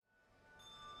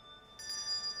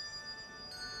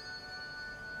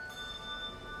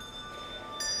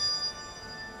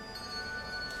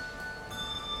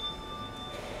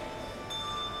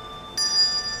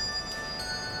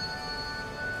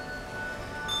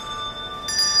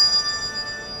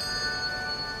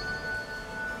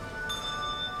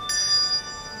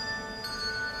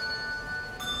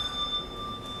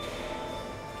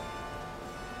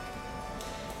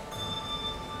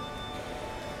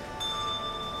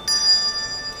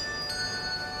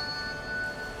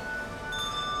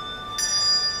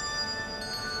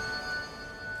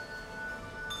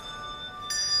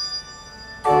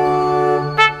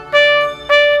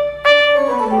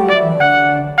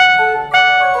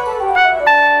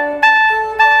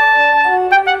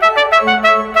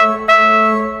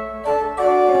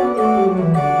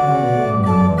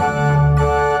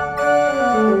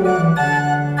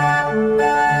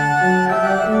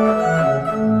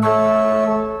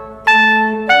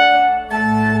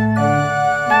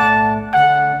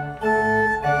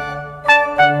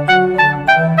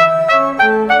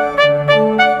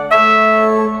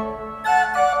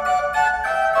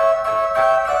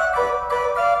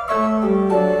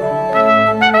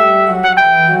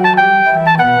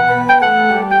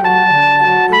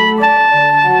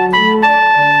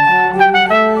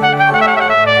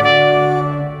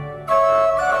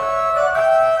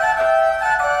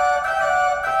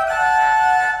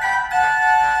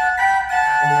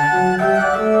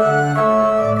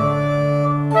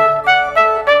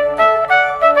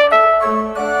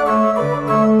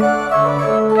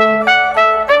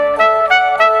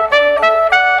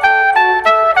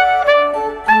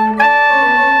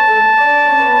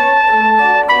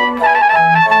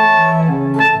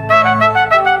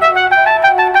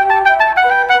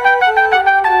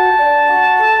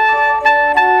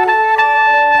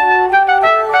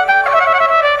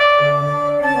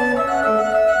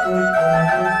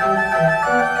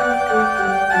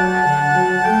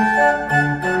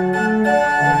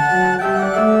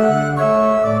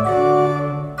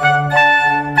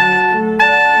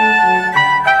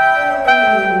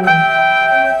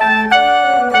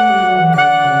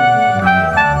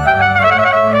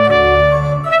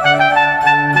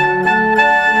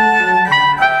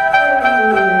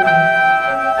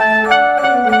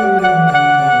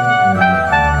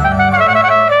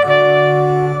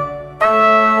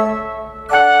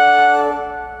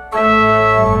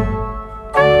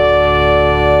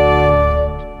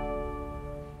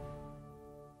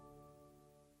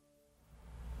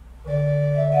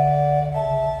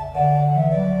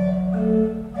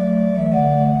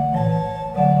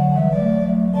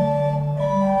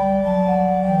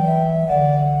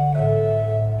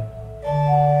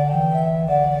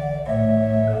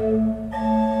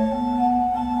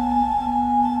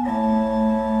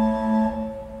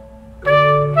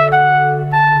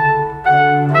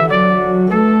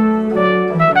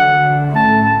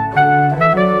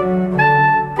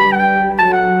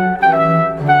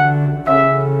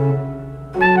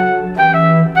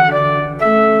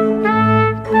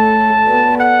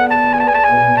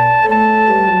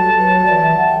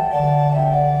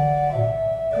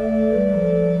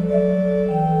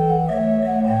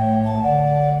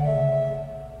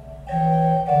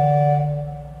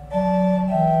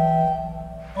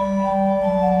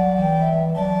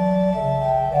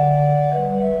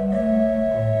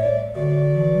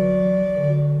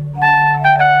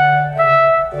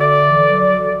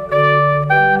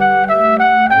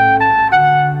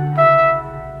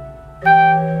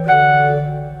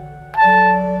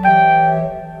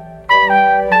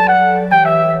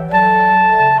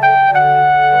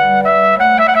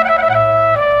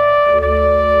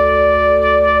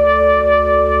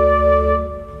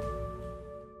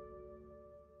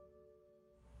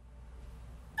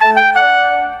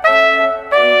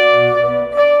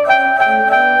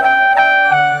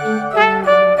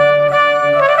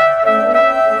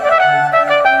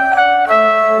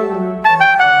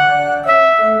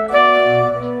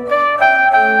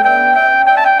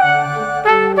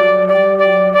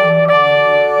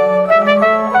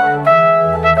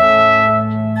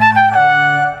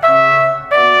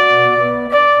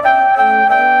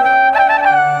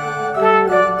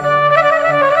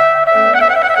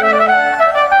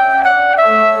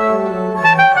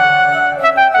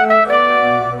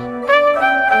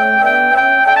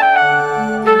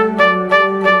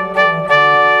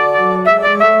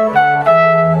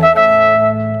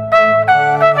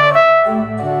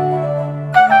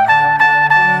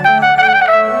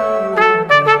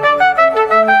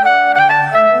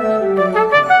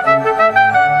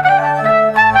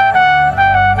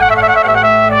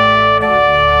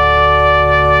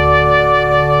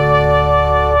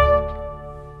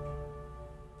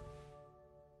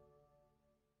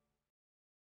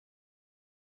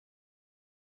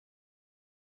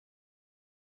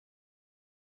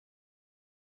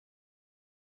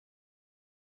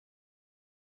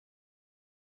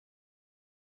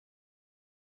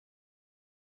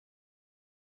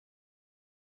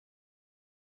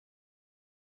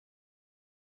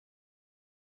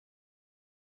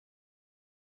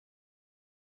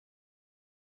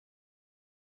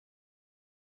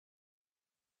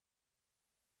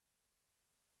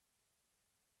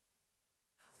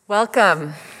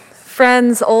Welcome,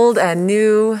 friends, old and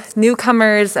new,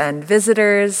 newcomers and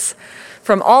visitors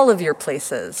from all of your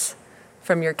places,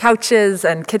 from your couches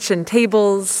and kitchen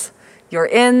tables, your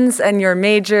inns and your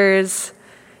majors,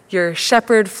 your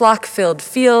shepherd flock-filled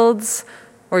fields,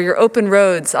 or your open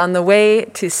roads on the way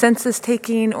to census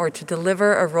taking or to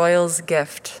deliver a royal's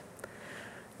gift.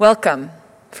 Welcome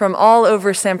from all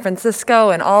over San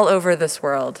Francisco and all over this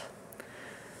world.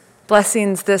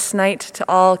 Blessings this night to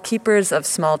all keepers of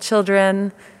small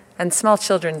children, and small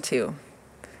children too.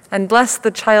 And bless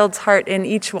the child's heart in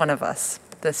each one of us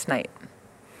this night.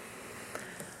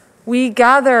 We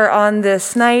gather on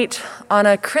this night on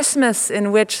a Christmas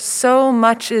in which so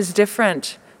much is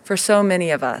different for so many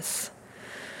of us.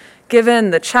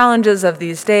 Given the challenges of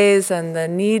these days and the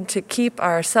need to keep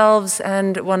ourselves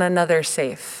and one another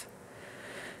safe.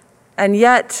 And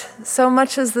yet, so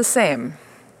much is the same.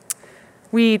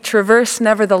 We traverse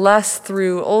nevertheless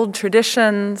through old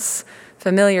traditions,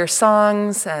 familiar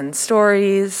songs and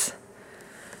stories,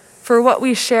 for what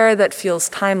we share that feels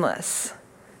timeless,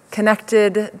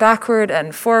 connected backward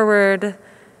and forward,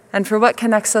 and for what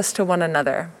connects us to one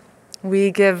another.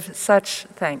 We give such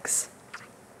thanks.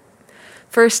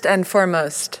 First and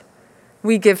foremost,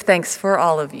 we give thanks for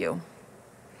all of you.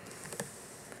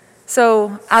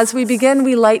 So as we begin,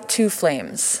 we light two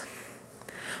flames.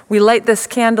 We light this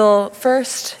candle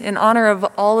first in honor of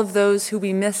all of those who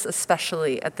we miss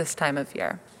especially at this time of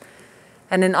year,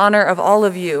 and in honor of all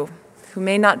of you who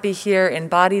may not be here in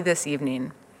body this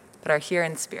evening, but are here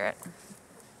in spirit.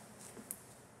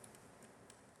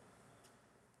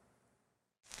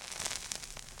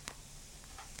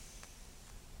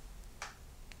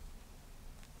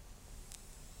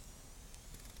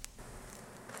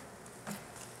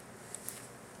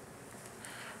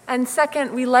 And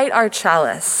second, we light our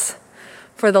chalice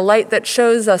for the light that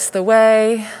shows us the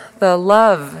way, the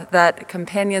love that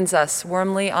companions us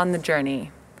warmly on the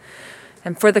journey,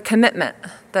 and for the commitment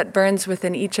that burns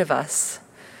within each of us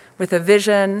with a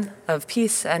vision of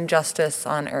peace and justice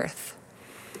on earth.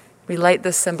 We light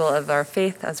this symbol of our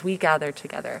faith as we gather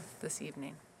together this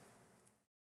evening.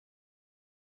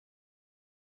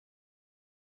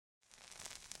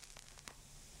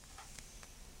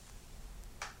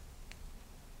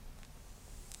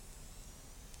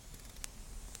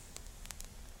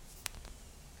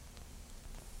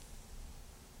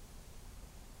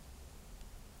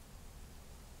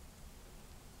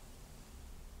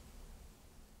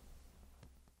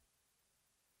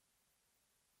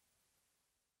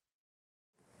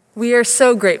 We are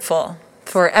so grateful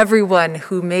for everyone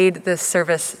who made this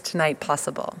service tonight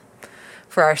possible,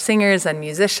 for our singers and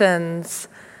musicians,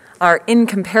 our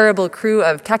incomparable crew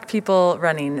of tech people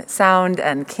running sound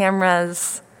and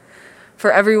cameras,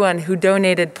 for everyone who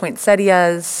donated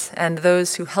poinsettias and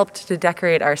those who helped to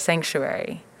decorate our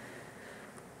sanctuary.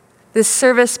 This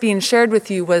service being shared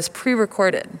with you was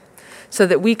pre-recorded so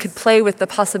that we could play with the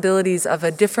possibilities of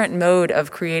a different mode of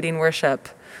creating worship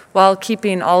while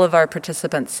keeping all of our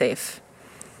participants safe.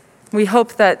 We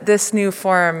hope that this new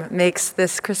form makes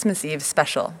this Christmas Eve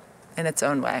special in its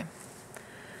own way.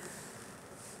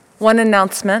 One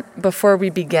announcement before we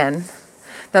begin,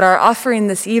 that our offering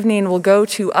this evening will go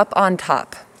to Up on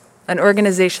Top, an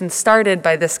organization started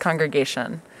by this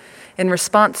congregation in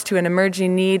response to an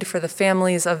emerging need for the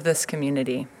families of this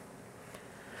community.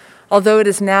 Although it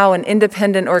is now an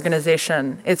independent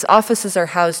organization, its offices are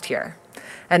housed here,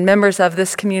 and members of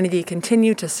this community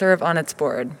continue to serve on its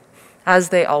board, as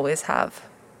they always have.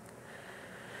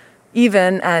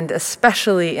 Even and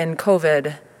especially in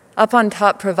COVID, Up on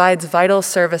Top provides vital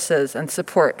services and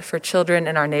support for children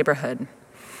in our neighborhood,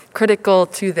 critical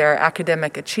to their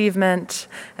academic achievement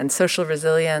and social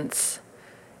resilience,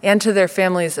 and to their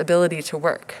families' ability to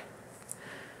work.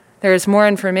 There is more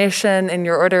information in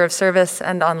your order of service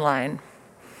and online,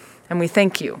 and we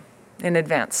thank you in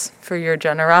advance for your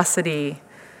generosity,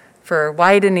 for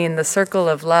widening the circle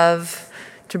of love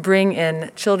to bring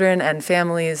in children and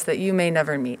families that you may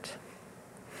never meet.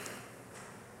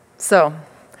 So,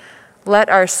 let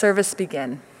our service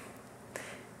begin.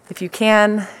 If you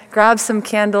can, grab some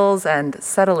candles and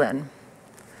settle in.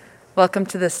 Welcome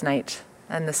to this night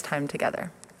and this time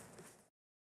together.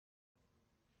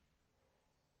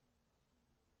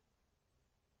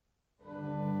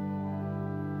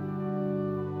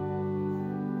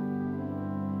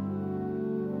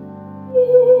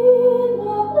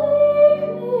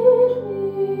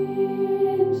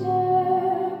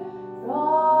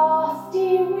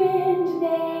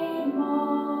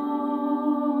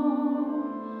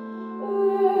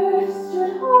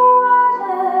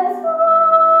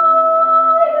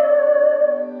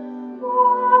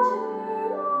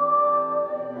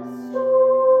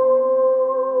 Storm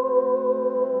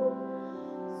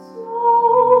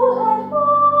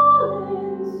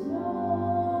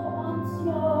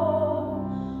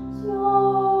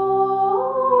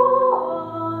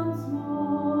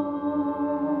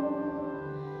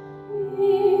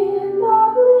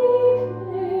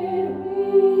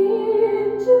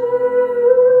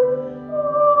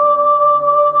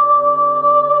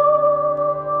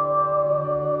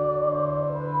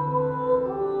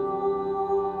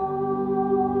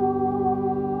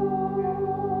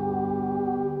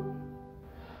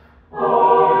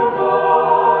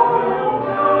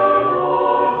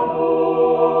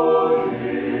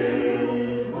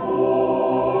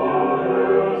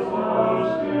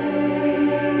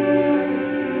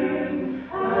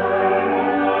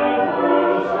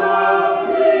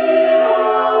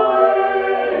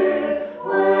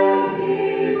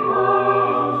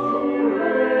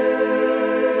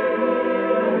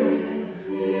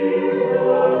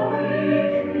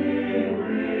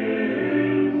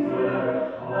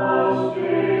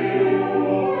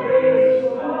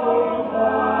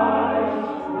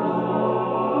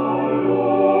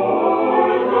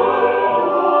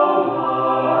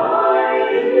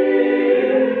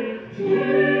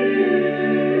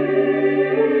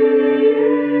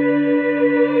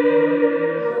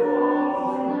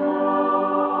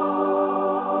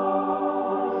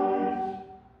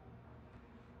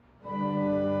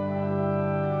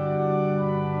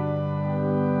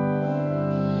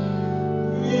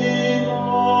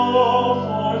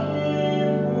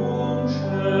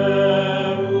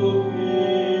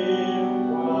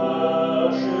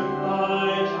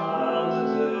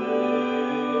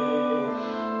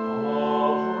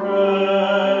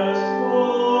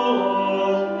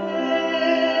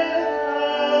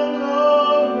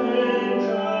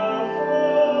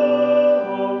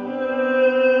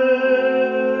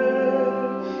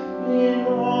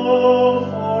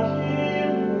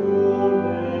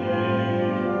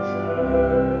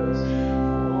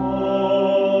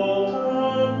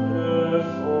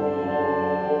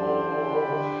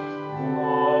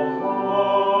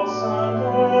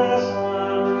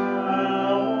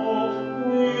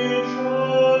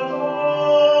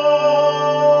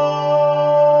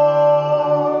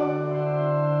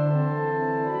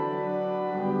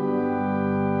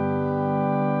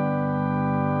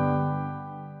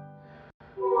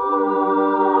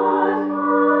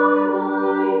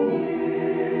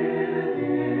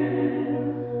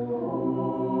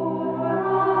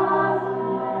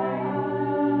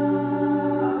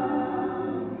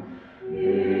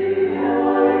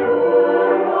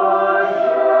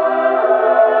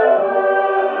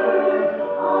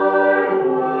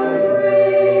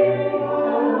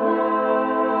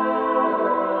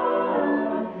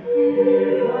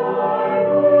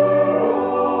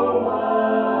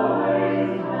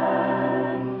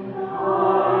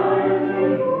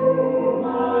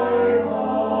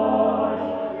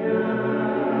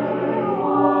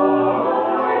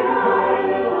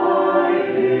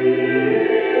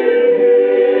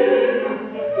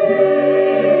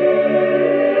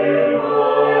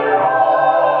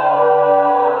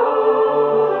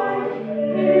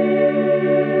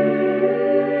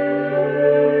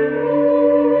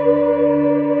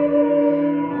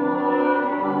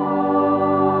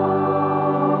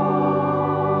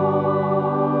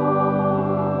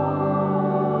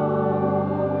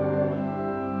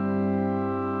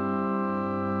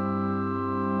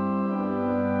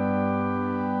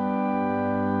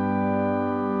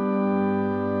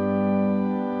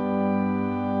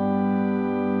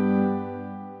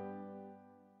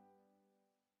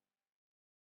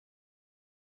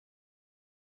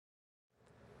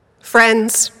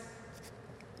Friends,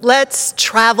 let's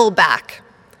travel back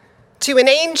to an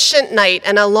ancient night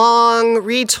and a long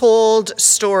retold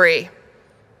story.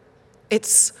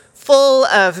 It's full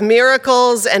of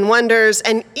miracles and wonders,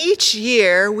 and each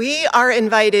year we are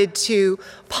invited to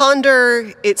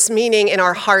ponder its meaning in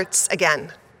our hearts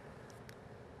again.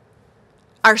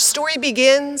 Our story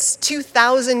begins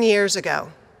 2,000 years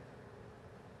ago.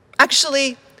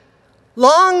 Actually,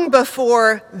 long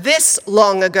before this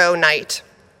long ago night.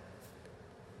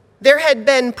 There had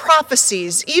been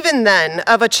prophecies, even then,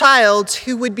 of a child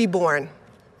who would be born.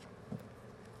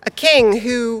 A king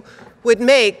who would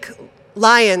make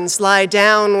lions lie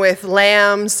down with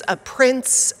lambs, a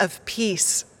prince of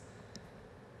peace.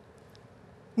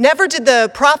 Never did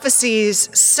the prophecies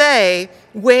say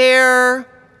where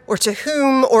or to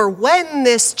whom or when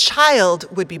this child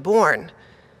would be born,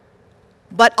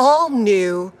 but all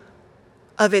knew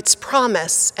of its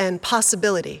promise and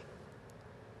possibility.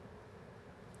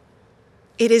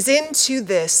 It is into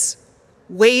this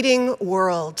waiting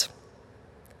world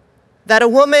that a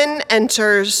woman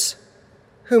enters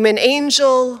whom an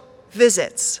angel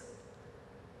visits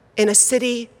in a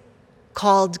city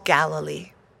called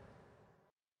Galilee.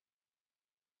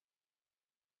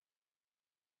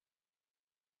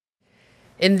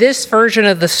 In this version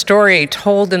of the story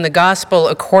told in the Gospel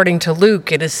according to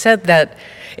Luke, it is said that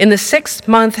in the 6th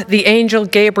month, the angel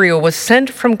Gabriel was sent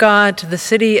from God to the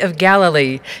city of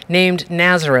Galilee named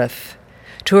Nazareth,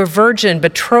 to a virgin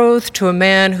betrothed to a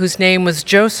man whose name was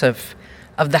Joseph,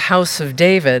 of the house of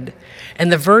David,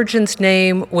 and the virgin's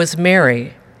name was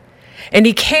Mary. And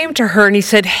he came to her and he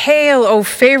said, "Hail, O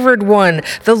favored one,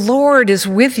 the Lord is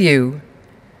with you."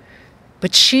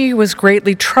 But she was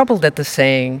greatly troubled at the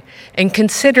saying and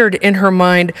considered in her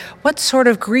mind, what sort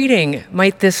of greeting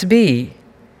might this be?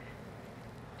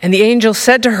 And the angel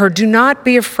said to her, "Do not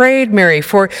be afraid, Mary,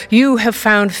 for you have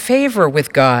found favor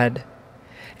with God.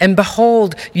 And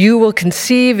behold, you will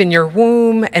conceive in your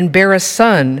womb and bear a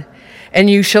son, and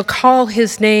you shall call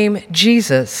his name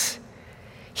Jesus.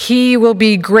 He will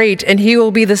be great, and he will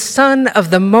be the Son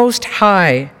of the Most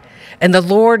High. And the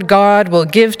Lord God will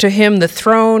give to him the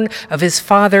throne of his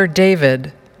father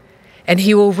David, and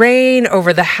he will reign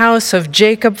over the house of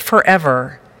Jacob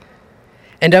forever,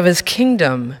 and of his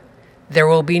kingdom there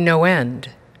will be no end."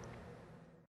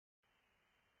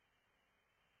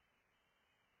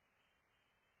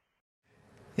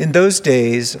 In those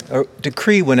days, a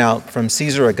decree went out from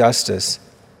Caesar Augustus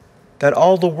that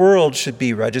all the world should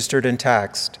be registered and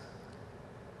taxed.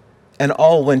 And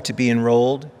all went to be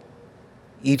enrolled,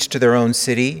 each to their own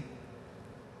city.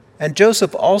 And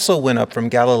Joseph also went up from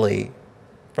Galilee,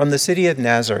 from the city of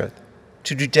Nazareth,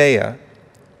 to Judea,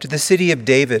 to the city of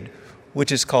David,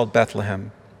 which is called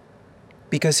Bethlehem,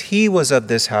 because he was of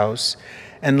this house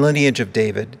and lineage of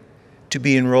David, to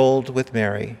be enrolled with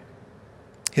Mary,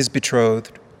 his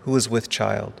betrothed, who was with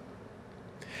child.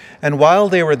 And while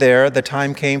they were there, the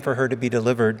time came for her to be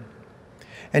delivered.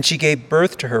 And she gave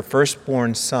birth to her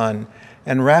firstborn son,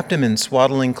 and wrapped him in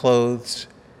swaddling clothes,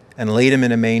 and laid him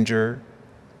in a manger,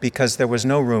 because there was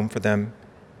no room for them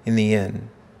in the inn.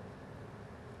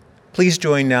 Please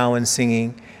join now in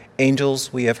singing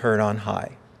 "Angels We Have Heard on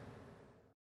High."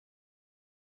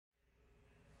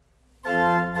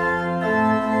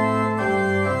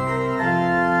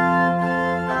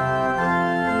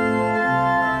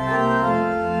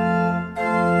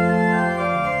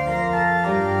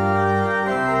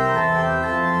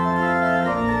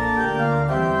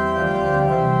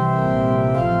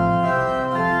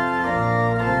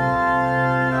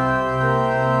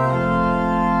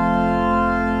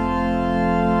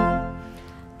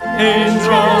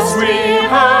 Angels we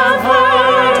have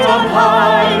heard on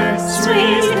high,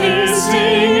 sweetly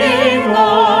singing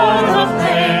Lord of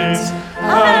praise,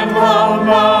 and the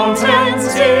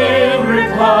mountains in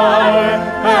reply,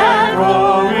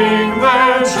 echoing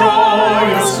their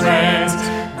joyous strains.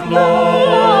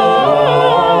 Gloria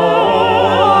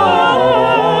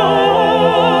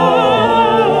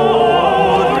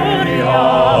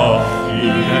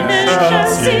in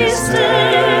excelsis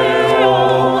Deo,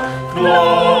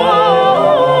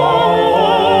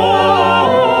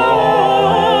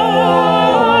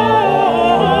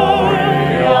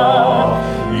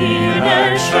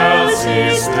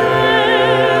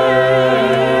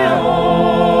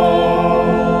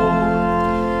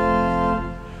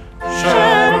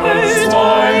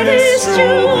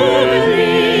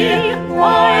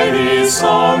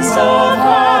 songs of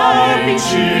happy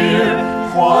cheer,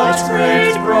 what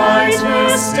great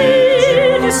brightness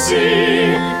did you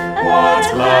see? What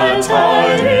glad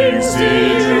tidings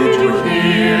did you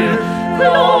hear?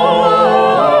 Gloria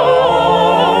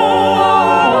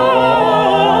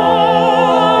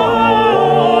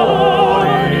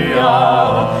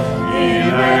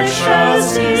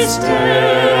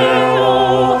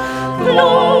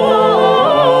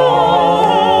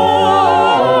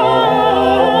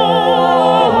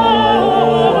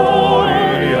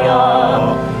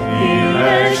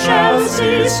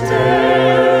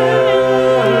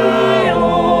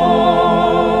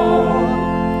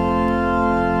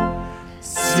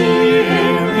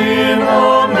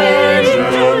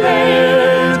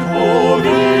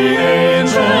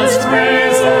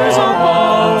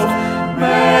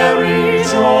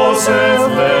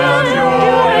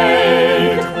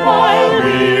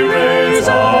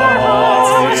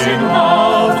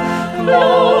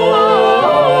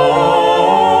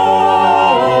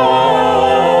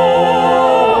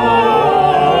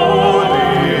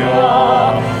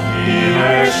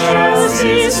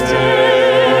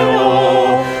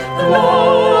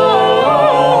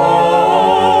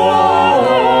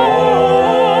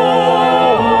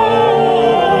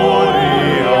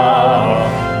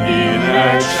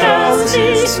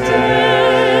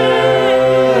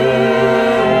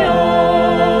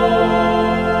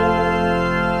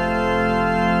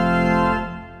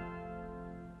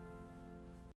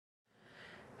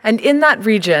And in that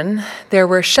region, there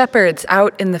were shepherds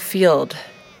out in the field,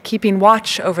 keeping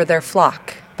watch over their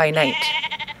flock by night.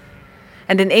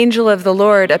 And an angel of the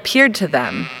Lord appeared to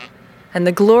them, and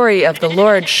the glory of the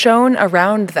Lord shone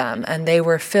around them, and they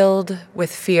were filled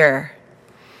with fear.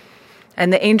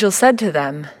 And the angel said to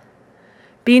them,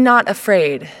 "Be not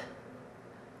afraid,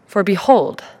 for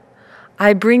behold,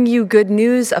 I bring you good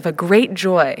news of a great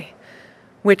joy,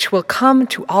 which will come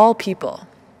to all people.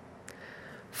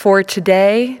 For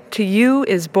today, to you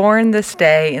is born this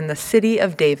day in the city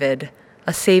of David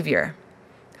a Savior,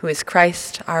 who is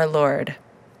Christ our Lord.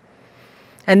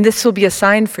 And this will be a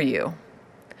sign for you.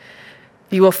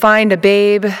 You will find a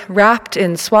babe wrapped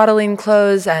in swaddling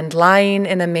clothes and lying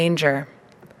in a manger."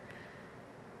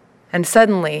 And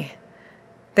suddenly,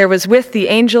 there was with the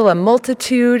angel a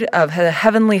multitude of the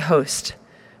heavenly host,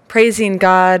 praising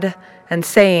God and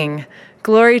saying,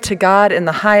 "Glory to God in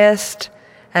the highest,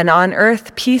 and on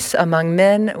earth peace among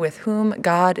men with whom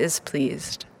God is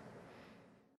pleased."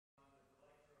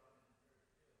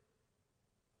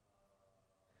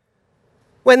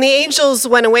 When the angels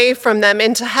went away from them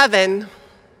into heaven,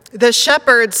 the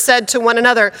shepherds said to one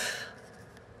another,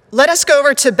 "Let us go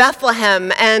over to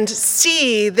Bethlehem and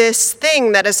see this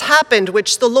thing that has happened,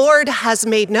 which the Lord has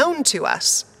made known to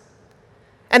us."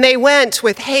 And they went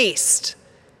with haste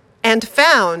and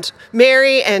found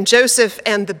Mary and Joseph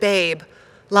and the babe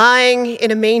lying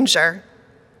in a manger.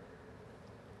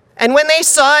 And when they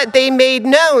saw it, they made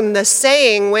known the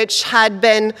saying which had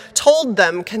been told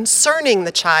them concerning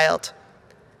the child.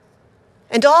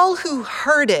 And all who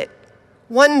heard it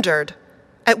wondered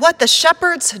at what the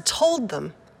shepherds had told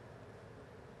them.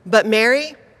 But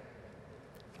Mary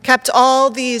kept all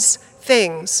these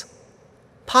things,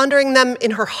 pondering them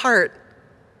in her heart.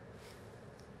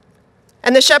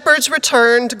 And the shepherds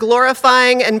returned,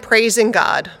 glorifying and praising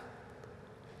God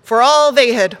for all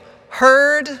they had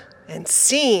heard and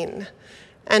seen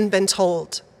and been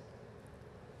told.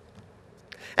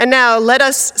 And now let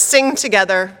us sing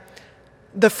together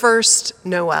the first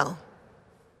Noel.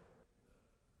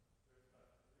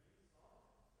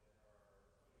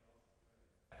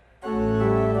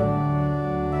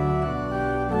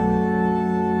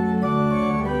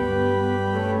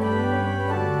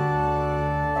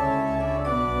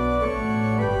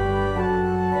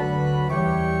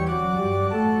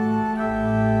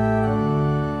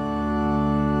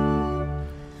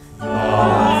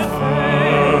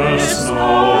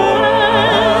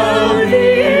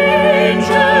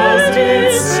 Angels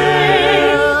did say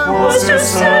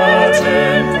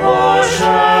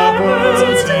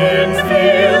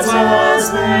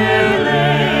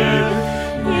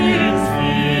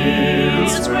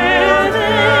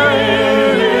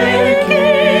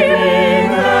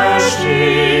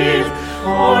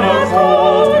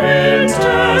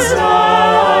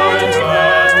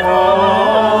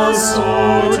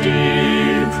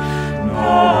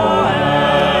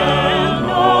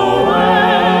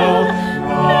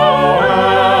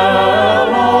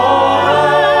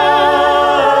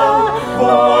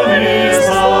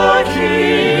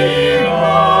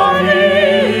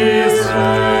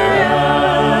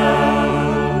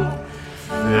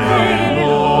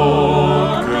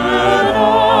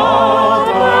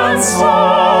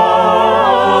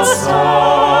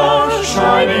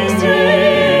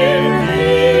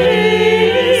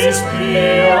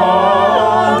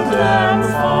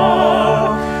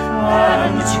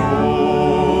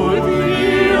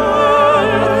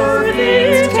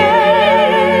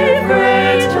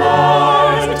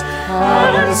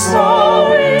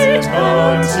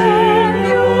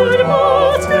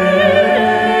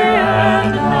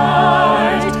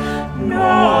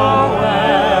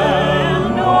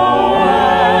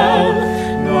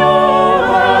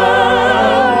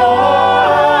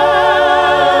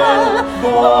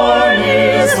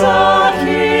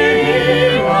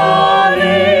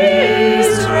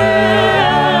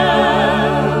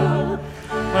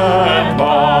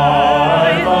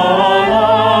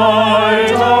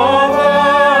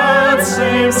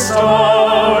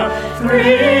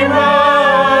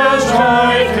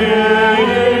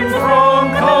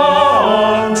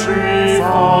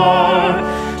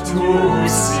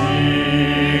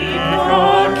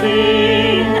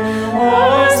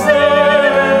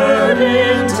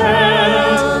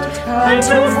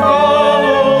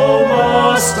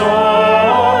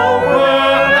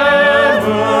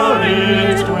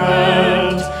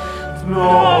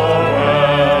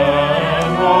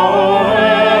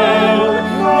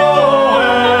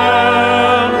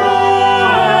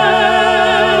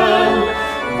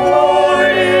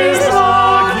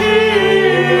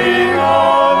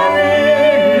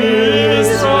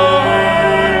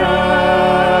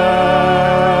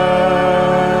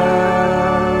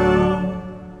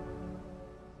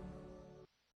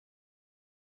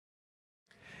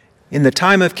In the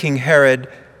time of King Herod,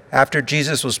 after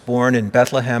Jesus was born in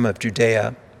Bethlehem of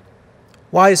Judea,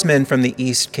 wise men from the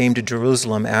east came to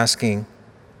Jerusalem asking,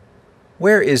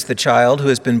 "Where is the child who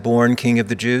has been born King of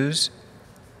the Jews?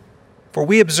 For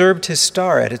we observed his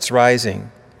star at its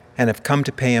rising and have come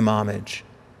to pay him homage."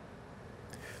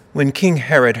 When King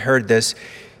Herod heard this,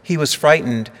 he was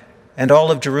frightened, and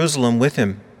all of Jerusalem with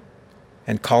him.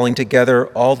 And calling together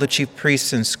all the chief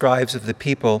priests and scribes of the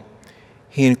people,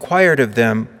 he inquired of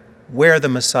them where the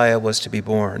Messiah was to be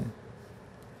born.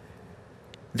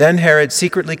 Then Herod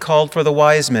secretly called for the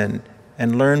wise men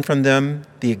and learned from them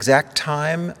the exact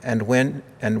time and when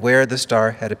and where the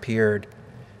star had appeared.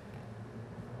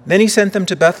 Then he sent them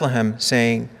to Bethlehem,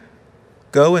 saying,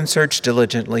 "Go and search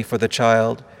diligently for the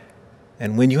child,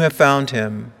 and when you have found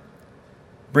him,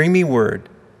 bring me word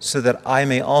so that I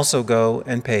may also go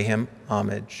and pay him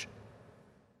homage."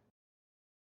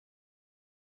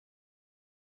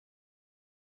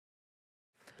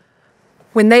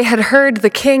 When they had heard the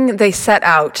king, they set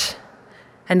out,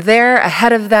 and there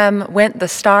ahead of them went the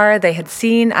star they had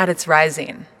seen at its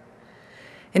rising,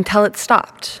 until it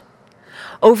stopped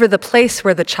over the place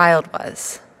where the child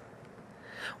was.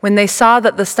 When they saw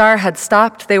that the star had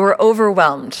stopped, they were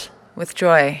overwhelmed with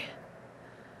joy.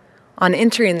 On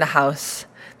entering the house,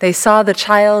 they saw the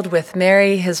child with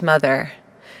Mary, his mother,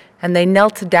 and they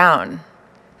knelt down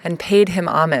and paid him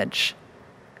homage.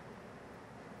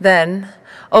 Then,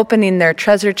 opening their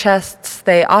treasure chests,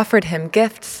 they offered him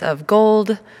gifts of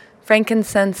gold,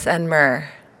 frankincense, and myrrh.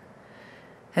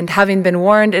 And having been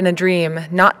warned in a dream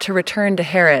not to return to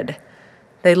Herod,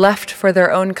 they left for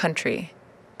their own country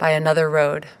by another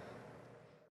road.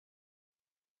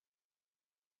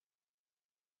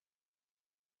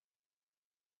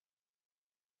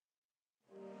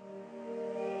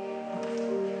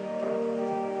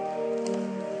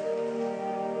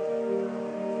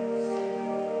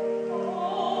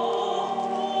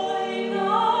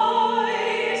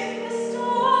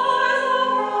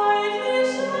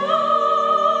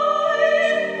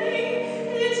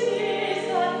 It is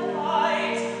the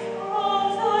night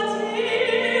of the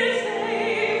dear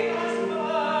Savior.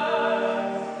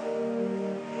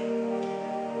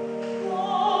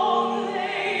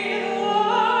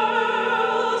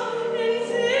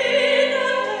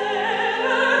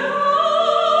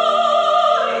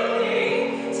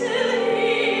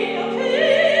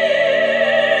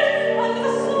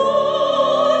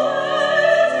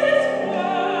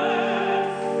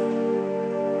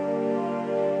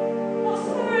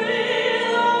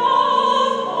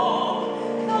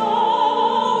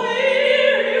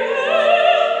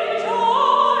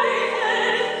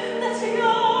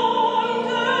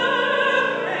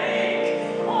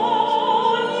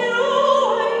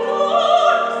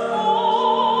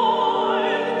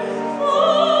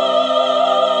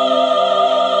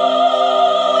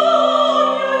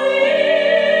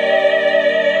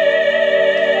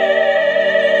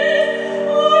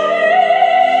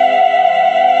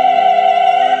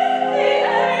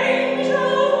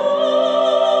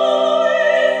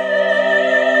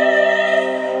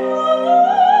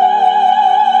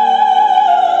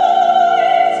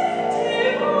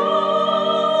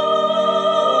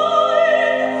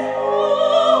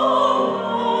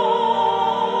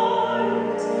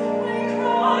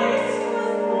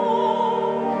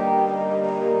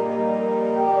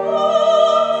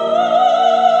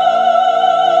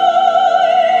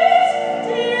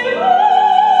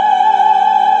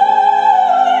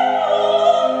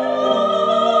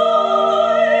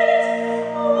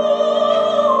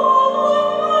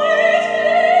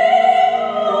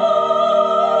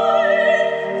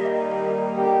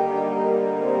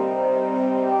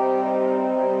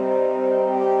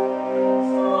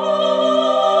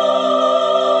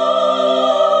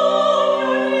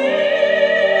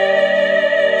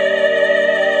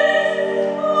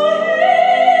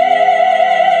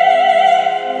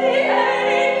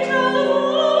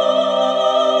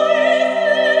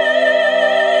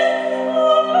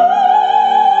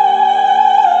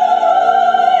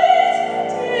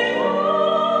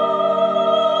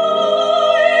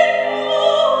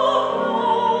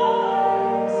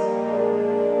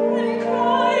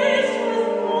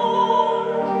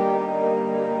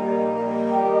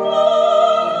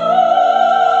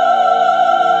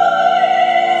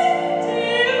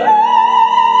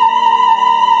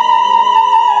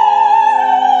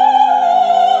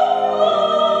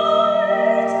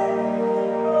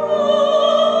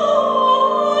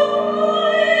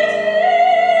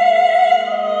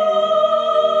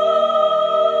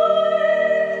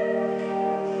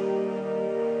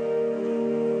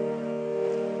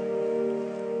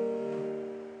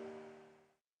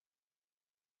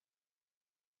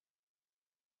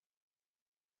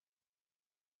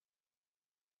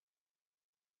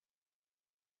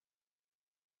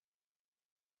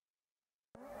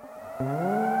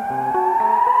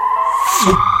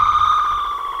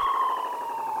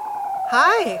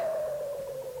 Hi.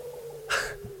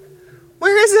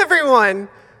 Where is everyone?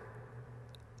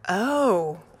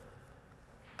 Oh,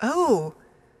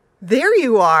 there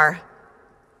you are.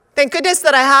 Thank goodness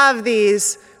that I have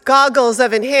these goggles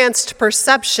of enhanced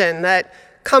perception that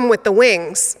come with the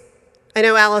wings. I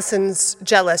know Allison's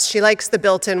jealous. She likes the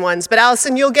built-in ones. But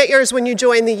Allison, you'll get yours when you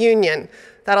join the union.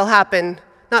 That'll happen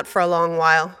not for a long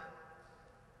while.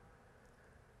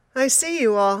 I see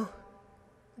you all.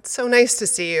 It's so nice to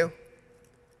see you.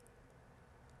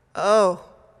 Oh.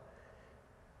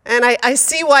 And I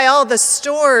see why all the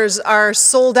stores are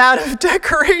sold out of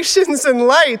decorations and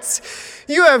lights.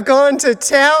 You have gone to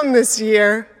town this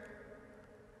year.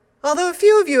 Although a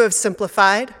few of you have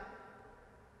simplified.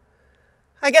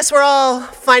 I guess we're all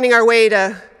finding our way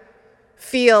to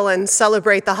feel and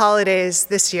celebrate the holidays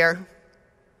this year.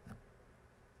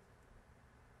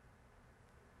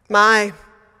 My,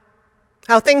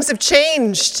 how things have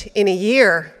changed in a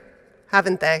year,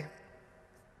 haven't they?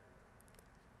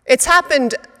 It's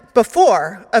happened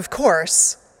before, of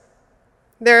course.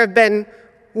 There have been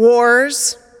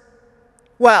wars.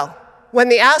 Well, when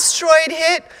the asteroid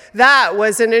hit, that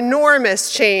was an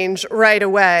enormous change right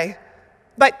away.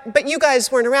 But you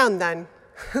guys weren't around then.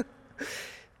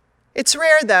 It's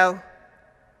rare, though,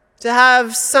 to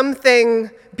have something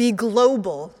be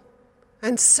global,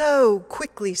 and so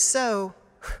quickly so.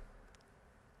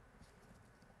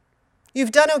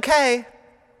 You've done okay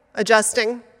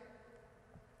adjusting.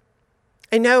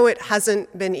 I know it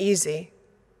hasn't been easy.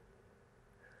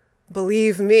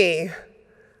 Believe me,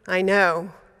 I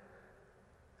know.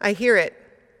 I hear it.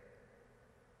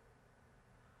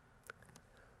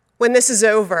 When this is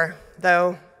over,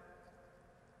 though,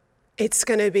 it's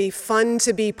going to be fun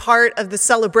to be part of the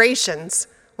celebrations,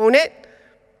 won't it?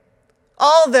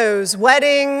 All those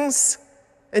weddings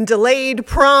and delayed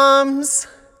proms.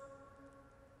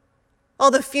 All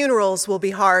the funerals will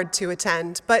be hard to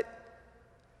attend, but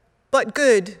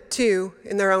good, too,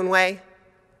 in their own way.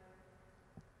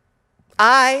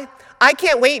 I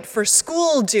can't wait for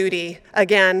school duty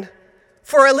again,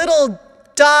 for a little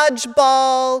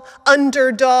dodgeball,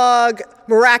 underdog,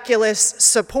 miraculous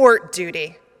support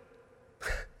duty.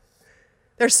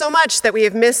 There's so much that we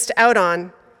have missed out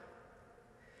on.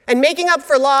 And making up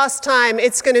for lost time,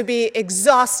 it's going to be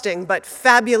exhausting, but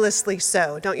fabulously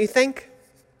so, don't you think?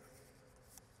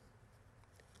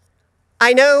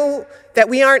 I know that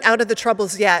we aren't out of the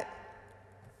troubles yet,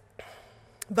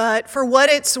 but for what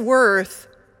it's worth,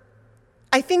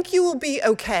 I think you will be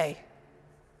okay.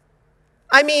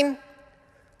 I mean,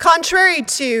 contrary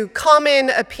to common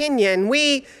opinion,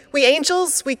 we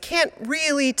angels, we can't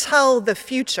really tell the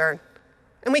future.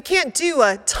 And we can't do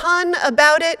a ton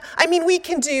about it. I mean, we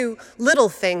can do little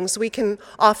things. We can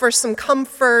offer some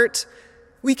comfort.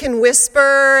 We can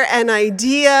whisper an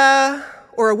idea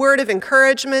or a word of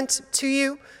encouragement to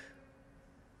you.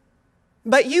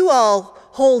 But you all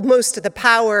hold most of the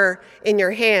power in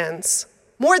your hands,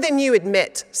 more than you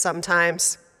admit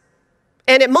sometimes.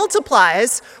 And it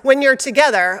multiplies when you're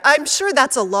together. I'm sure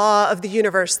that's a law of the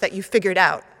universe that you figured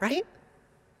out, right?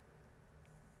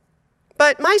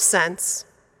 But my sense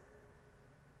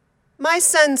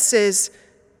is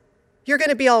you're going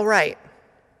to be all right.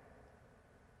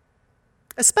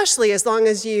 Especially as long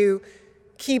as you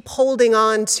keep holding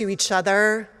on to each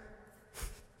other,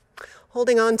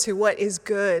 holding on to what is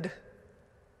good.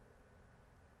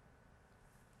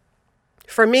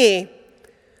 For me,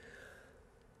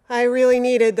 I really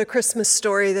needed the Christmas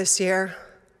story this year.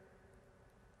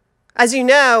 As you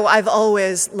know, I've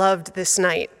always loved this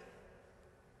night.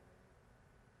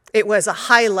 It was a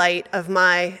highlight of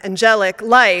my angelic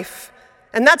life,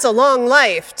 and that's a long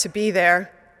life to be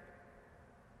there.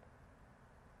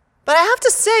 But I have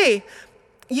to say,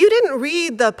 you didn't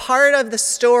read the part of the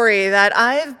story that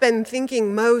I've been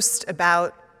thinking most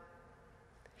about.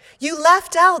 You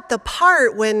left out the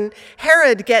part when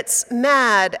Herod gets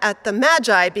mad at the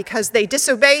Magi because they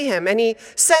disobey him, and he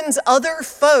sends other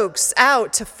folks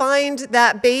out to find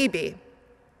that baby.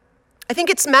 I think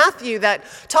it's Matthew that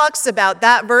talks about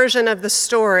that version of the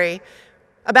story,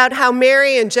 about how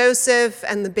Mary and Joseph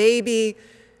and the baby,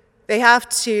 they have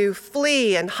to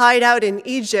flee and hide out in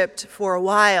Egypt for a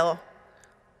while.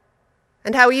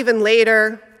 And how even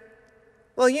later,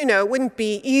 well, you know, it wouldn't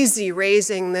be easy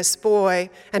raising this boy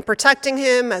and protecting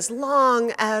him as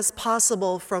long as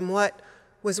possible from what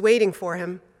was waiting for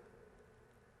him.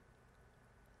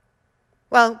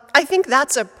 Well, I think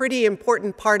that's a pretty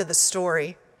important part of the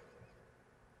story.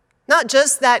 Not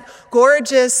just that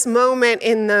gorgeous moment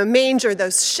in the manger,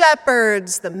 those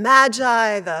shepherds, the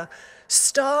Magi, the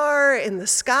star in the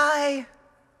sky.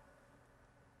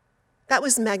 That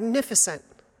was magnificent.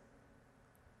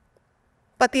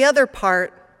 But the other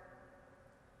part,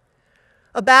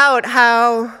 about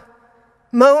how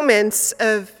moments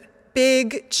of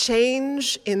big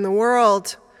change in the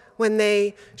world, when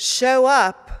they show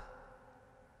up,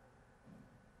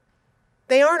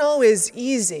 they aren't always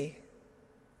easy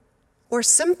or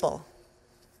simple.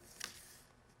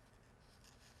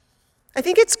 I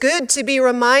think it's good to be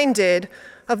reminded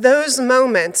of those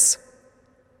moments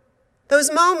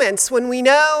when we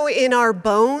know in our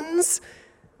bones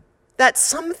that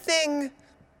something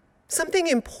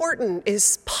important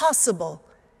is possible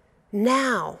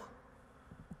now.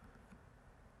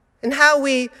 And how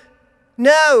we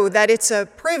know that it's a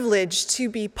privilege to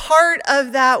be part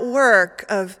of that work,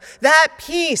 of that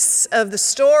piece of the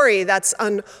story that's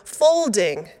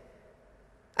unfolding.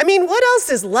 I mean, what else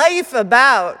is life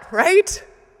about, right?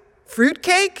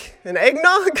 Fruitcake and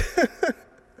eggnog?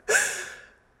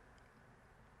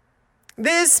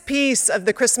 This piece of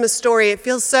the Christmas story, it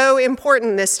feels so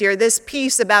important this year. This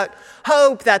piece about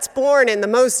hope that's born in the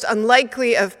most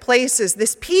unlikely of places.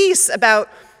 This piece about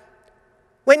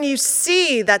when you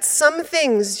see that some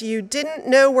things you didn't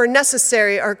know were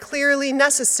necessary are clearly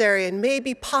necessary and may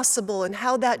be possible, and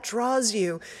how that draws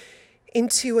you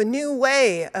into a new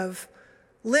way of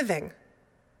living,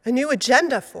 a new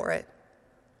agenda for it.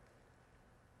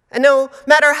 And no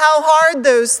matter how hard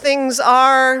those things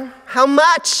are, how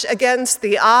much against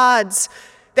the odds,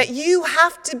 that you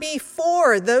have to be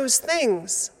for those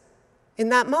things in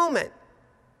that moment.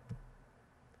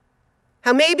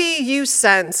 How maybe you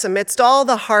sense, amidst all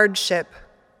the hardship,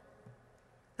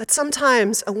 that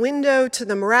sometimes a window to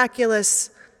the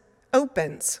miraculous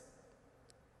opens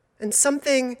and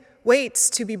something waits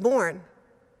to be born.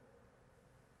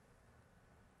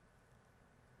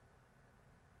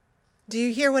 Do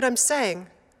you hear what I'm saying?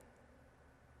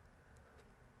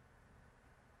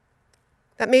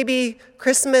 That maybe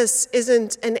Christmas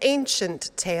isn't an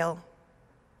ancient tale.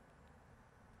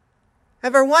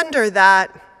 Ever wonder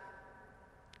that?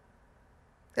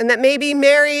 And that maybe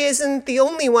Mary isn't the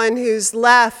only one who's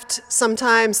left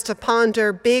sometimes to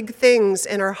ponder big things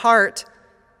in her heart.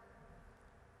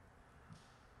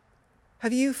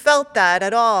 Have you felt that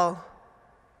at all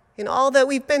in all that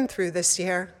we've been through this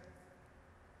year?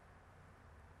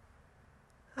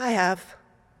 I have.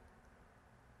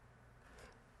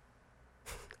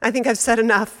 I think I've said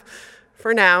enough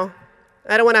for now.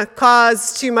 I don't want to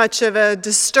cause too much of a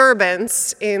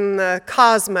disturbance in the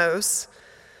cosmos,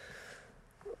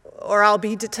 or I'll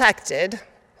be detected.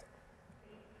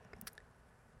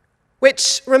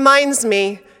 Which reminds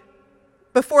me,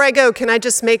 before I go, can I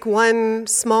just make one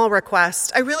small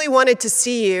request? I really wanted to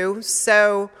see you,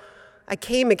 so I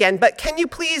came again, but can you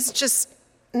please just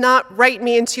not write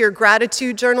me into your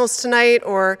gratitude journals tonight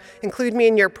or include me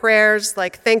in your prayers,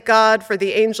 like thank God for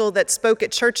the angel that spoke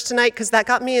at church tonight, because that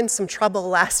got me in some trouble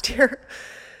last year.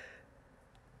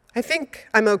 I think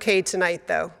I'm okay tonight,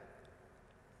 though.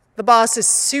 The boss is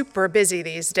super busy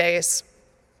these days,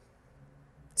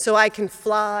 so I can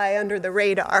fly under the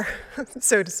radar,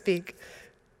 so to speak.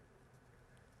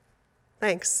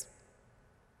 Thanks.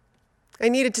 I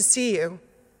needed to see you.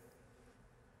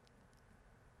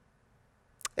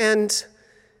 And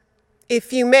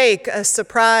if you make a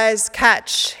surprise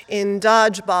catch in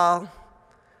dodgeball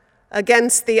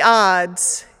against the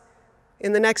odds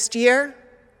in the next year,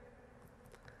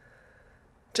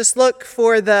 just look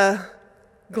for the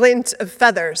glint of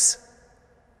feathers.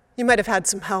 You might have had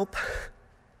some help.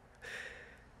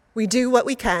 We do what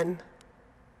we can.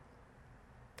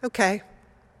 Okay.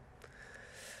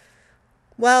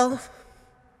 Well,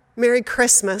 Merry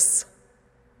Christmas,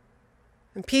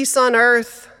 and peace on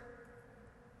earth,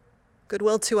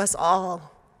 goodwill to us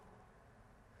all.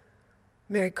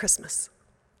 Merry Christmas.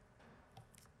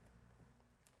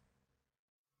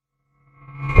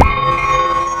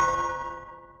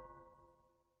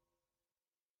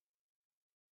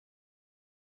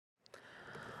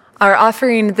 Our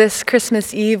offering this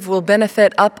Christmas Eve will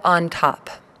benefit Up on Top,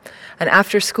 an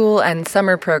after-school and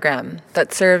summer program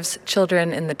that serves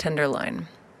children in the Tenderloin.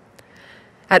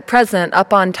 At present,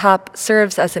 Up on Top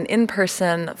serves as an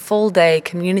in-person, full-day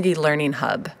community learning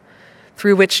hub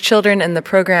through which children in the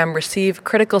program receive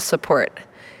critical support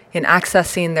in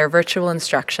accessing their virtual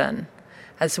instruction,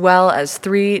 as well as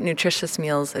 3 nutritious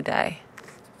meals a day.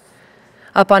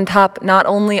 Up on Top not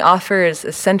only offers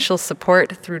essential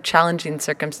support through challenging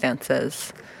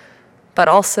circumstances, but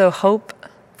also hope,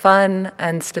 fun,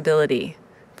 and stability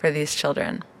for these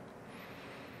children.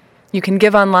 You can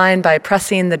give online by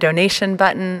pressing the donation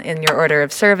button in your order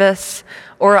of service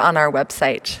or on our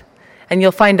website. and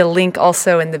you'll find a link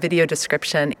also in the video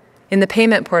description. In the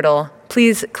payment portal,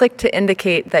 please click to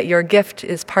indicate that your gift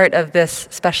is part of this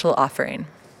special offering.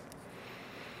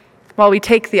 While we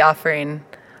take the offering,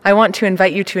 I want to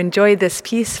invite you to enjoy this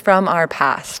piece from our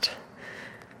past,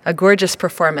 a gorgeous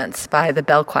performance by the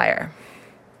Bell Choir.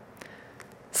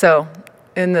 So,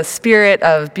 in the spirit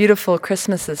of beautiful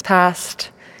Christmases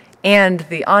past and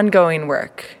the ongoing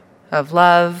work of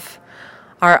love,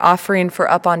 our offering for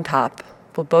Up on Top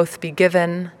will both be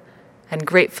given and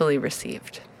gratefully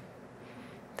received.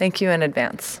 Thank you in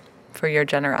advance for your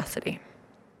generosity.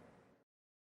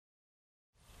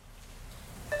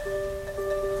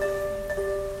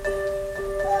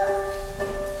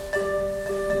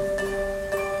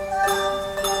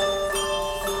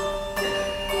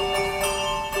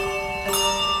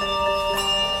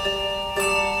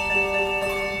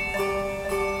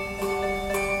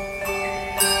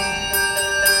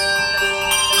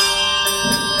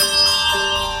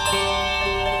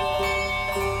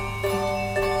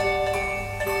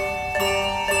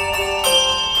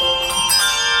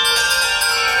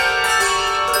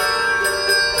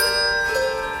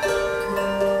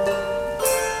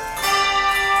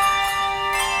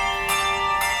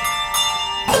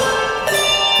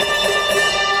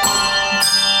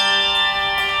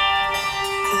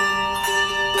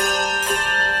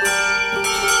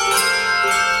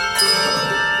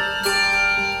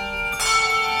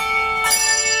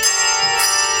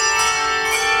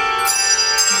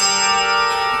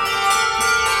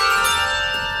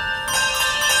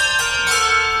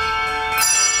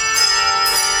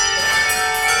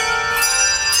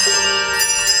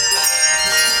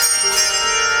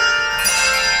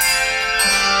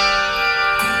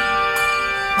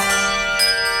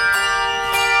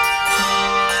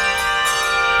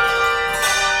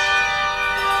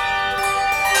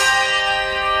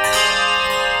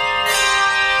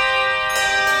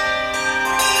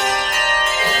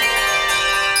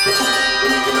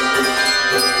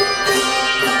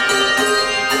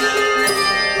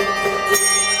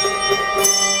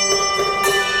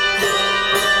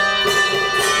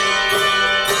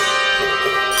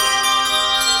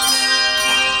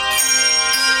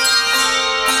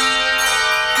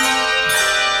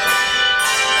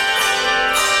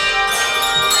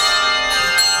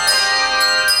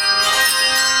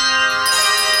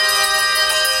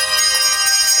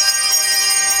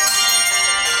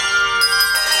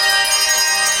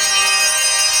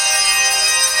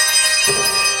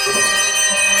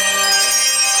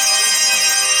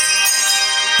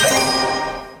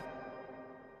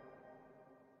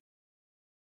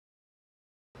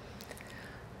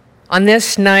 On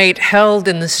this night, held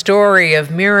in the story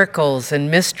of miracles and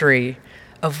mystery,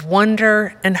 of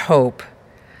wonder and hope,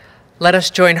 let us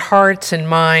join hearts and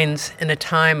minds in a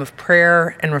time of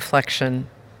prayer and reflection.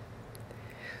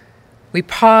 We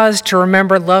pause to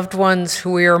remember loved ones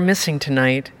who we are missing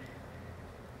tonight,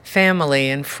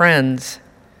 family and friends,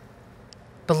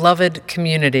 beloved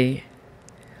community.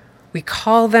 We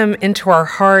call them into our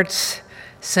hearts,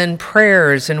 send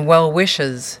prayers and well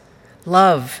wishes,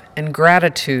 love and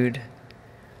gratitude.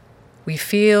 We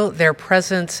feel their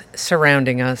presence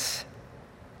surrounding us.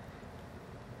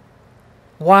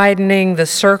 Widening the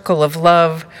circle of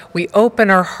love, we open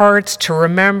our hearts to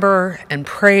remember and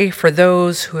pray for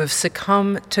those who have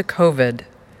succumbed to COVID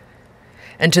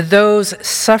and to those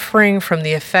suffering from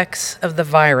the effects of the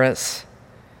virus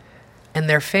and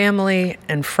their family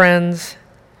and friends.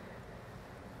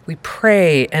 We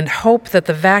pray and hope that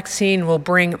the vaccine will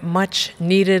bring much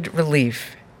needed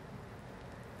relief.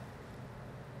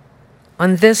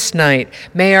 On this night,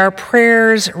 may our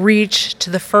prayers reach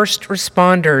to the first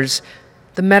responders,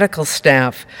 the medical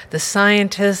staff, the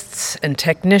scientists and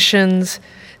technicians,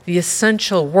 the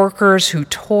essential workers who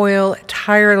toil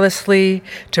tirelessly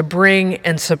to bring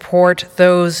and support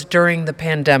those during the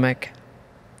pandemic.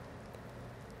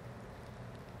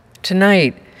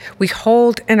 Tonight, we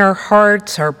hold in our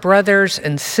hearts our brothers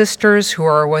and sisters who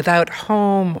are without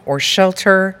home or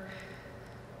shelter,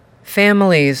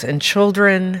 families and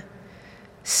children,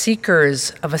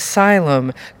 seekers of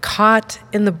asylum, caught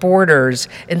in the borders,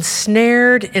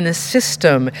 ensnared in a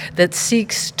system that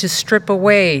seeks to strip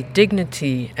away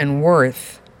dignity and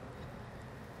worth.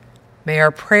 May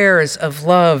our prayers of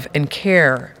love and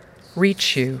care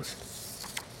reach you.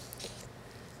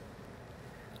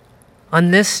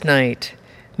 On this night,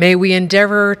 may we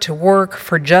endeavor to work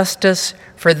for justice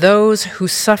for those who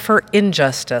suffer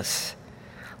injustice.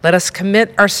 Let us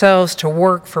commit ourselves to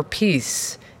work for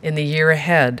peace in the year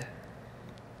ahead.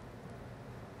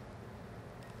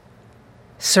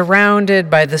 surrounded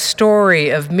by the story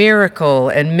of miracle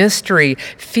and mystery,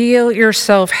 feel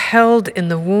yourself held in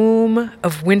the womb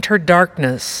of winter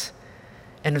darkness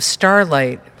and of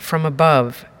starlight from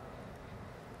above.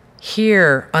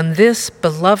 Here, on this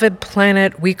beloved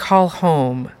planet we call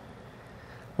home,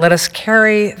 let us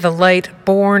carry the light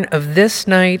born of this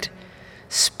night,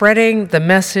 spreading the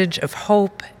message of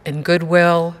hope and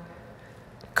goodwill,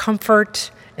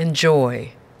 comfort and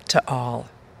joy to all.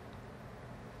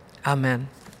 Amen.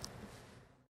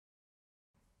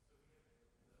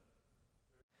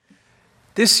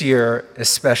 This year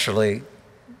especially,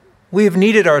 we have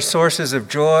needed our sources of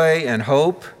joy and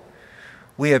hope.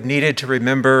 We have needed to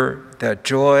remember that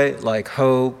joy, like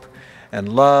hope and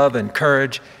love and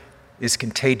courage, is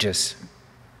contagious.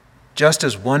 Just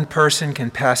as one person can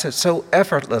pass it so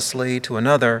effortlessly to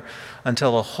another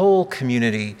until a whole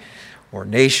community or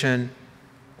nation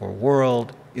or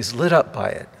world is lit up by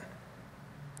it.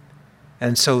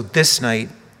 And so this night,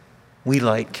 we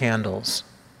light candles.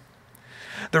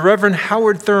 The Reverend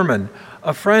Howard Thurman,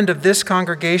 a friend of this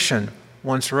congregation,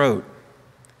 once wrote,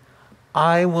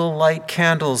 "I will light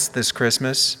candles this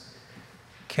Christmas,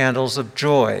 candles of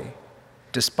joy,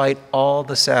 despite all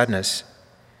the sadness,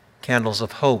 candles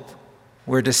of hope,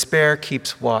 where despair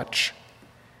keeps watch,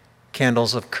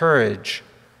 candles of courage,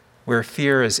 where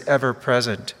fear is ever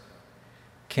present,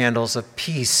 candles of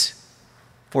peace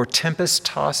for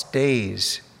tempest-tossed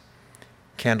days,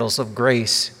 candles of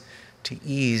grace to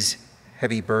ease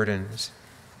heavy burdens,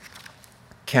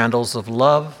 candles of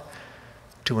love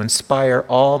to inspire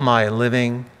all my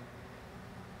living,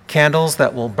 candles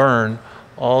that will burn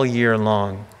all year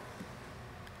long."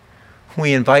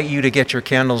 We invite you to get your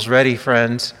candles ready,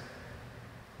 friends,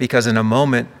 because in a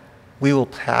moment we will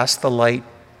pass the light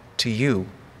to you.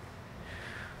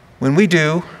 When we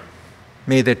do,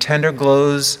 may the tender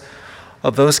glows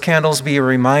of those candles be a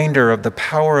reminder of the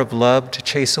power of love to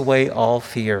chase away all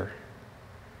fear,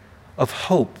 of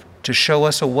hope to show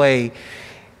us a way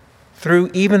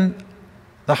through even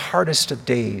the hardest of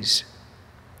days,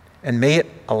 and may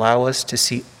it allow us to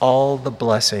see all the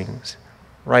blessings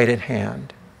right at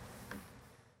hand.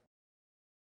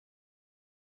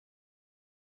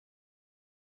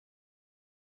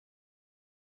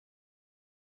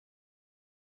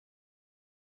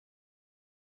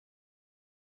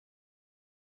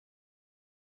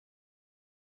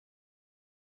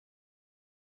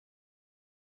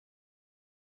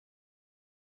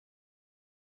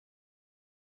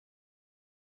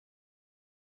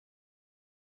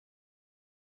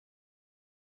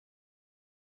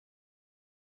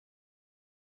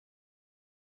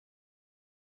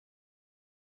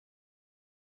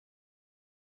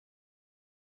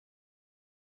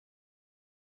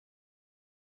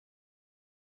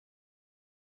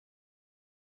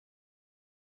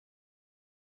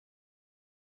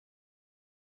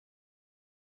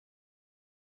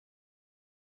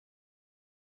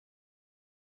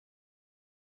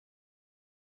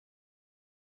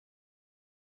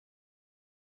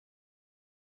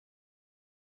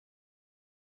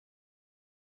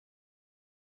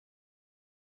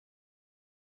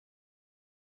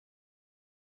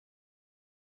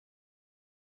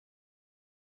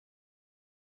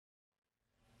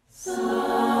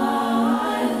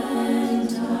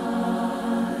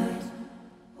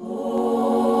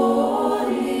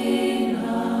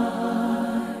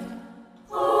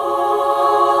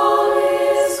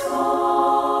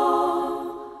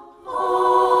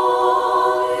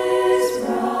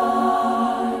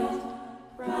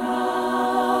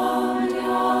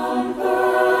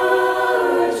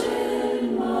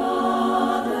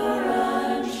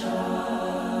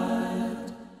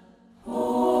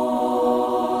 Holy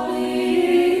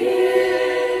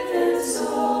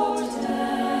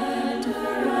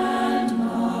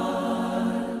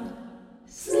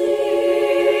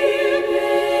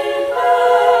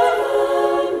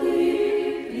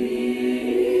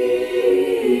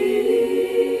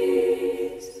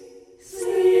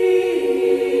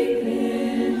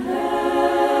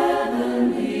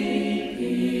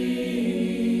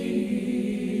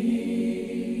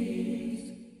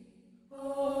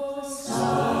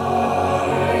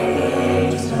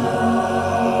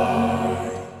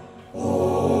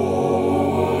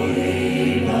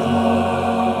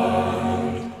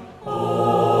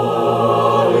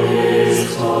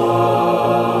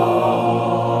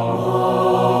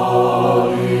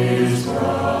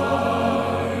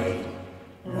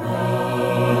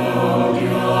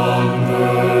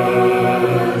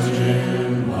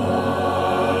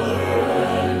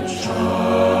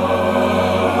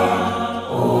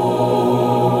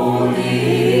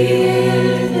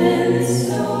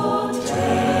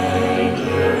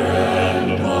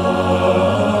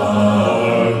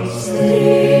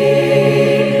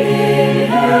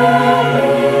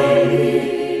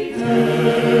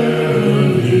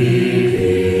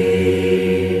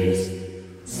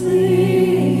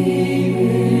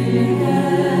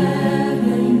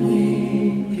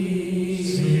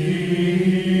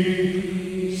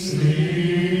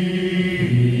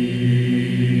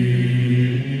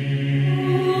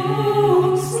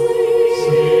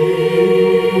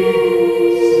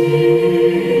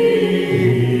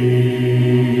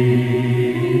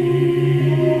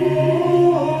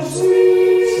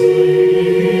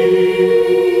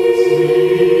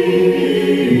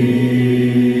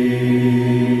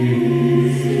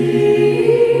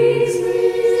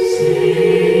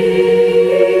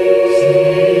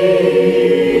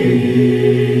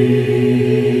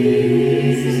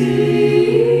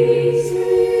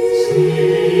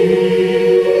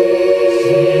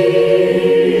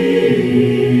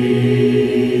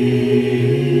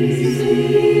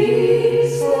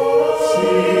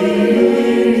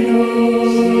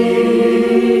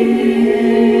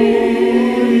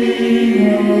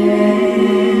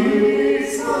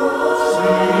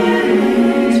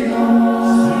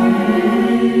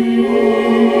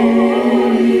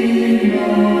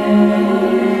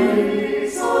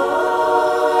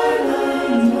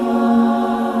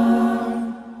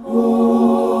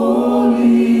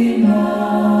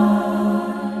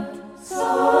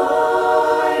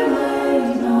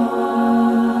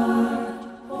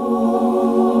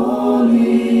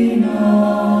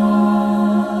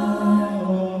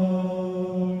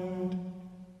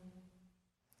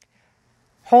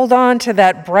Hold on to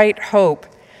that bright hope,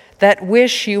 that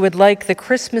wish you would like the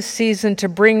Christmas season to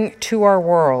bring to our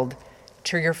world,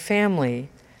 to your family,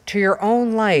 to your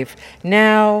own life,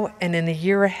 now and in the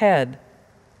year ahead.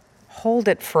 Hold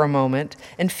it for a moment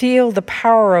and feel the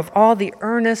power of all the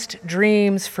earnest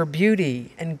dreams for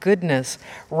beauty and goodness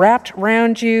wrapped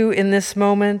round you in this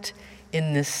moment,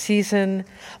 in this season,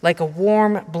 like a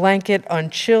warm blanket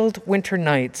on chilled winter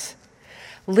nights.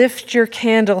 Lift your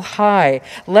candle high.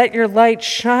 Let your light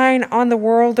shine on the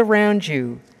world around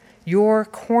you, your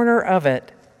corner of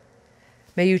it.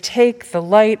 May you take the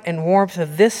light and warmth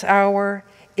of this hour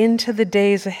into the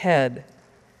days ahead.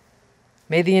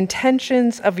 May the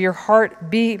intentions of your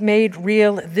heart be made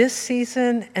real this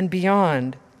season and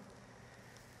beyond.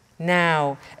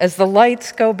 Now, as the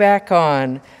lights go back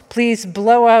on, please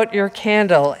blow out your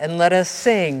candle and let us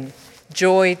sing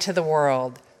Joy to the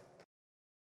World.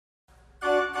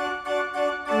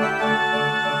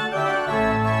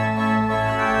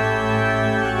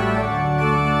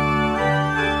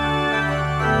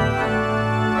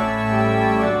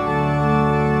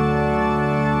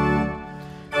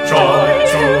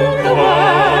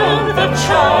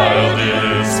 Child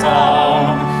is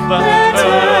come, let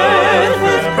earth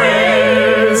with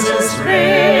praises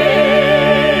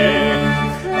ring.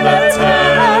 Let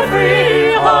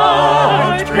every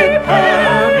heart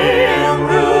prepare in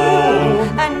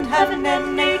room, and heaven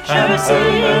and nature and sing,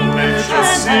 heaven and nature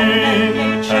sing, and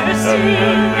nature and sing,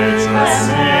 heaven and nature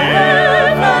sing,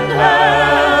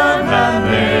 and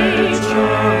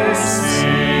nature sing.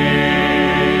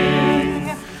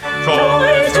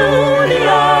 Joy to the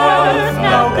earth,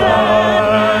 now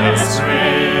glad and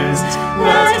streams,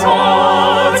 let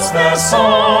hearts their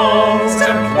songs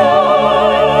implore.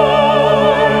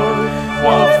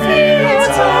 While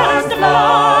fields and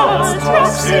flowers,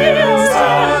 rocks, hills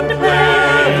and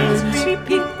plains,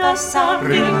 repeat the sounding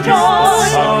repeat the joy,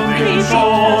 sounding repeat joy,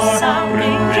 the sounding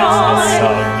repeat the joy,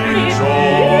 sounding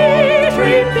joy,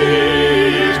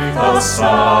 repeat the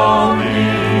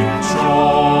sounding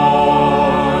joy.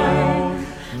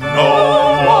 No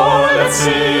more let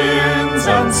sins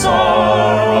and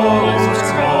sorrows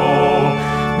grow,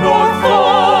 nor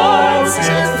thorns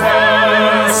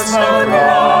infest the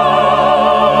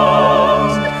ground.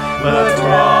 Let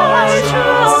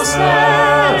righteousness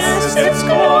its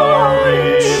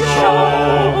glory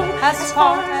show, as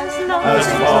far as love as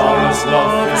far as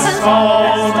love is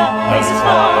found, as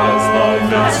far as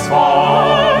love is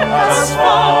found, as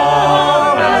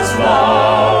far as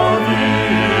love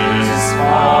is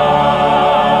found.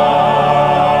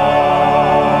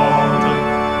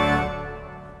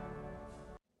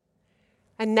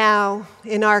 And now,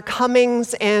 in our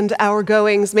comings and our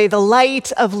goings, may the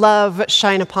light of love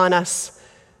shine upon us.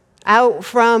 Out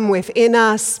from within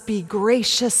us, be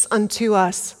gracious unto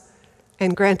us,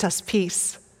 and grant us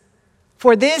peace.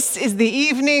 For this is the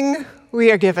evening we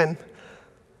are given.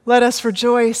 Let us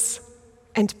rejoice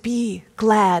and be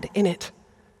glad in it.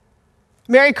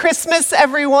 Merry Christmas,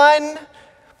 everyone.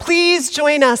 Please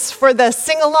join us for the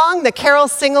sing-along, the carol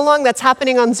sing-along that's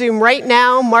happening on Zoom right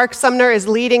now. Mark Sumner is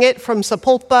leading it from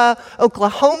Sapulpa,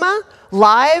 Oklahoma,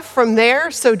 live from there.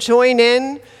 So join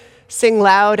in, sing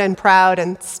loud and proud,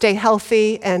 and stay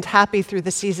healthy and happy through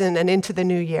the season and into the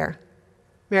new year.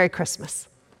 Merry Christmas.